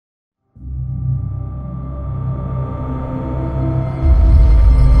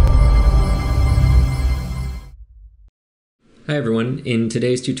Hi everyone, in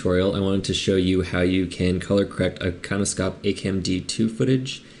today's tutorial I wanted to show you how you can color correct Ikonoskop A-Cam DII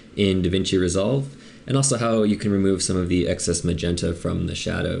footage in DaVinci Resolve, and also how you can remove some of the excess magenta from the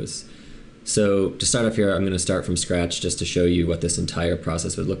shadows. So to start off here, I'm going to start from scratch just to show you what this entire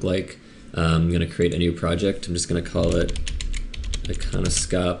process would look like. I'm going to create a new project. I'm just going to call it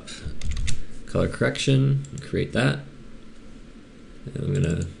Ikonoskop Color Correction, create that. And I'm going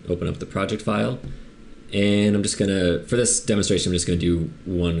to open up the project file. And I'm just gonna, for this demonstration, I'm just gonna do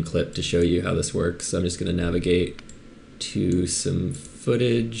one clip to show you how this works. So I'm just gonna navigate to some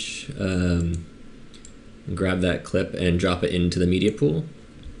footage, and grab that clip and drop it into the media pool.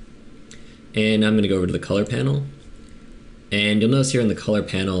 And I'm gonna go over to the color panel. And you'll notice here in the color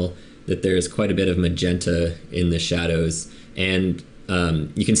panel that there's quite a bit of magenta in the shadows. And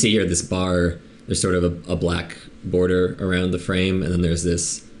you can see here this bar, there's sort of a black border around the frame, and then there's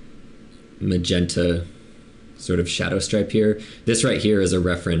this magenta sort of shadow stripe here. This right here is a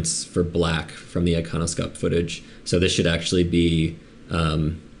reference for black from the Ikonoskop footage. So this should actually be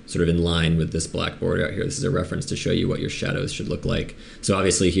sort of in line with this black border out here. This is a reference to show you what your shadows should look like. So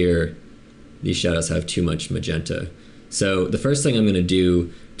obviously here, these shadows have too much magenta. So the first thing I'm gonna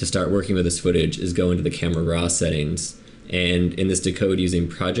do to start working with this footage is go into the camera raw settings. And in this decode using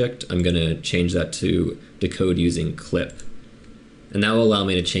project, I'm gonna change that to decode using clip. And that will allow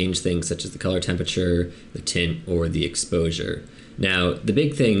me to change things such as the color temperature, the tint, or the exposure. Now, the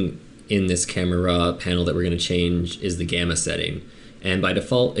big thing in this camera raw panel that we're going to change is the gamma setting. And by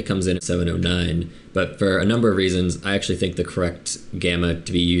default, it comes in at 709. But for a number of reasons, I actually think the correct gamma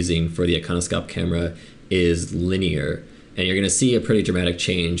to be using for the Ikonoskop camera is linear. And you're going to see a pretty dramatic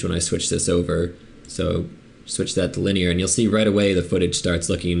change when I switch this over. So switch that to linear, and you'll see right away the footage starts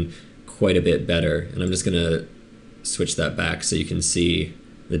looking quite a bit better. And I'm just going to switch that back so you can see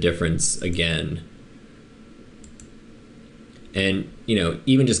the difference again. And you know,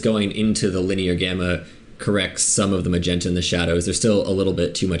 even just going into the linear gamma corrects some of the magenta in the shadows. There's still a little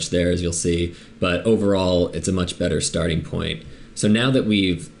bit too much there, as you'll see, but overall it's a much better starting point. So now that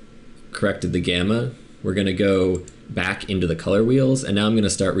we've corrected the gamma, we're going to go back into the color wheels, and now I'm going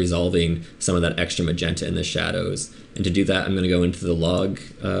to start resolving some of that extra magenta in the shadows. And to do that, I'm going to go into the log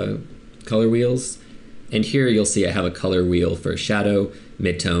color wheels. And here you'll see I have a color wheel for shadow,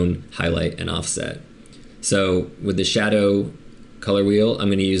 midtone, highlight, and offset. So with the shadow color wheel, I'm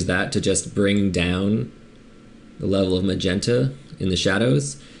going to use that to just bring down the level of magenta in the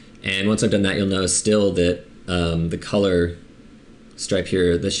shadows. And once I've done that, you'll notice still that the color stripe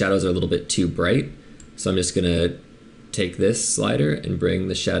here, the shadows are a little bit too bright. So I'm just going to take this slider and bring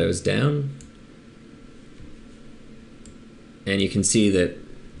the shadows down. And you can see that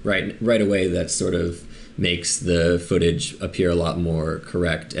right away that sort of makes the footage appear a lot more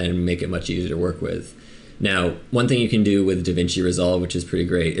correct and make it much easier to work with. Now, one thing you can do with DaVinci Resolve, which is pretty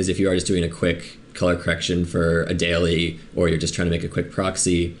great, is if you are just doing a quick color correction for a daily, or you're just trying to make a quick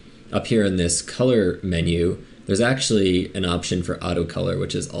proxy, up here in this color menu, there's actually an option for auto color,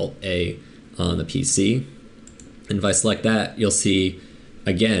 which is Alt-A on the PC. And if I select that, you'll see,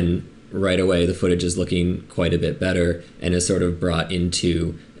 again, right away the footage is looking quite a bit better and is sort of brought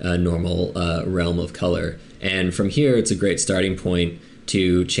into a normal realm of color. And from here, it's a great starting point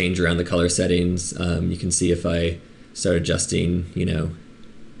to change around the color settings. You can see if I start adjusting, you know,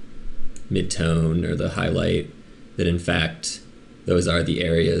 mid-tone or the highlight, that in fact those are the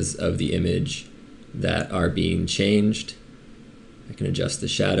areas of the image that are being changed. I can adjust the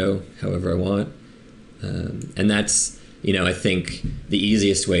shadow however I want. And that's, you know, I think the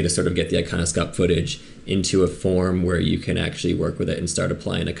easiest way to sort of get the Ikonoskop footage into a form where you can actually work with it and start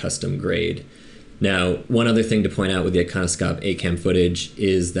applying a custom grade. Now, one other thing to point out with the Ikonoskop A-Cam footage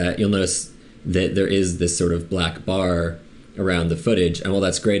is that you'll notice that there is this sort of black bar around the footage. And while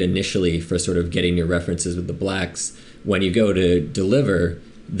that's great initially for sort of getting your references with the blacks, when you go to deliver,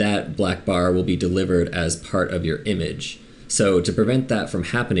 that black bar will be delivered as part of your image. So to prevent that from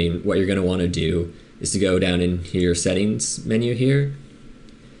happening, what you're going to want to do is to go down into your settings menu here,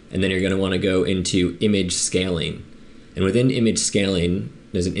 and then you're going to want to go into image scaling. And within image scaling,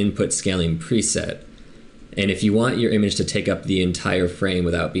 there's an input scaling preset. And if you want your image to take up the entire frame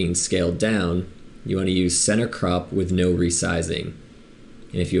without being scaled down, you want to use center crop with no resizing.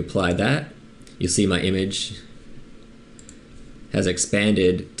 And if you apply that, you'll see my image has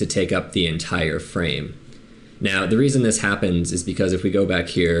expanded to take up the entire frame. Now, the reason this happens is because if we go back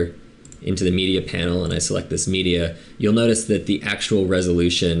here into the media panel and I select this media, you'll notice that the actual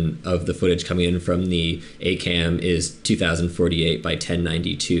resolution of the footage coming in from the A-Cam is 2048 by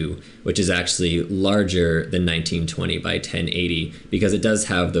 1092, which is actually larger than 1920 by 1080 because it does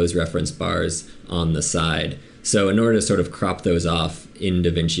have those reference bars on the side. So in order to sort of crop those off in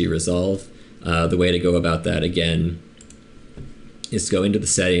DaVinci Resolve, the way to go about that again is to go into the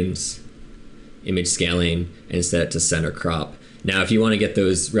settings, image scaling, and set it to center crop. Now, if you want to get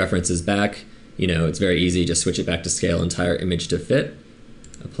those references back, it's very easy. Just switch it back to scale entire image to fit,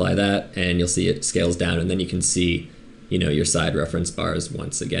 apply that, and you'll see it scales down, and then you can see, your side reference bars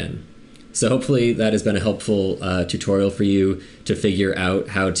once again. So hopefully that has been a helpful tutorial for you to figure out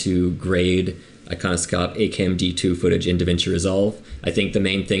how to grade Ikonoskop A-Cam DII footage in DaVinci Resolve. I think the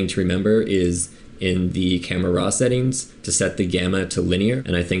main thing to remember is in the camera raw settings to set the gamma to linear,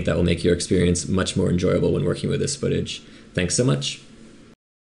 and I think that will make your experience much more enjoyable when working with this footage. Thanks so much.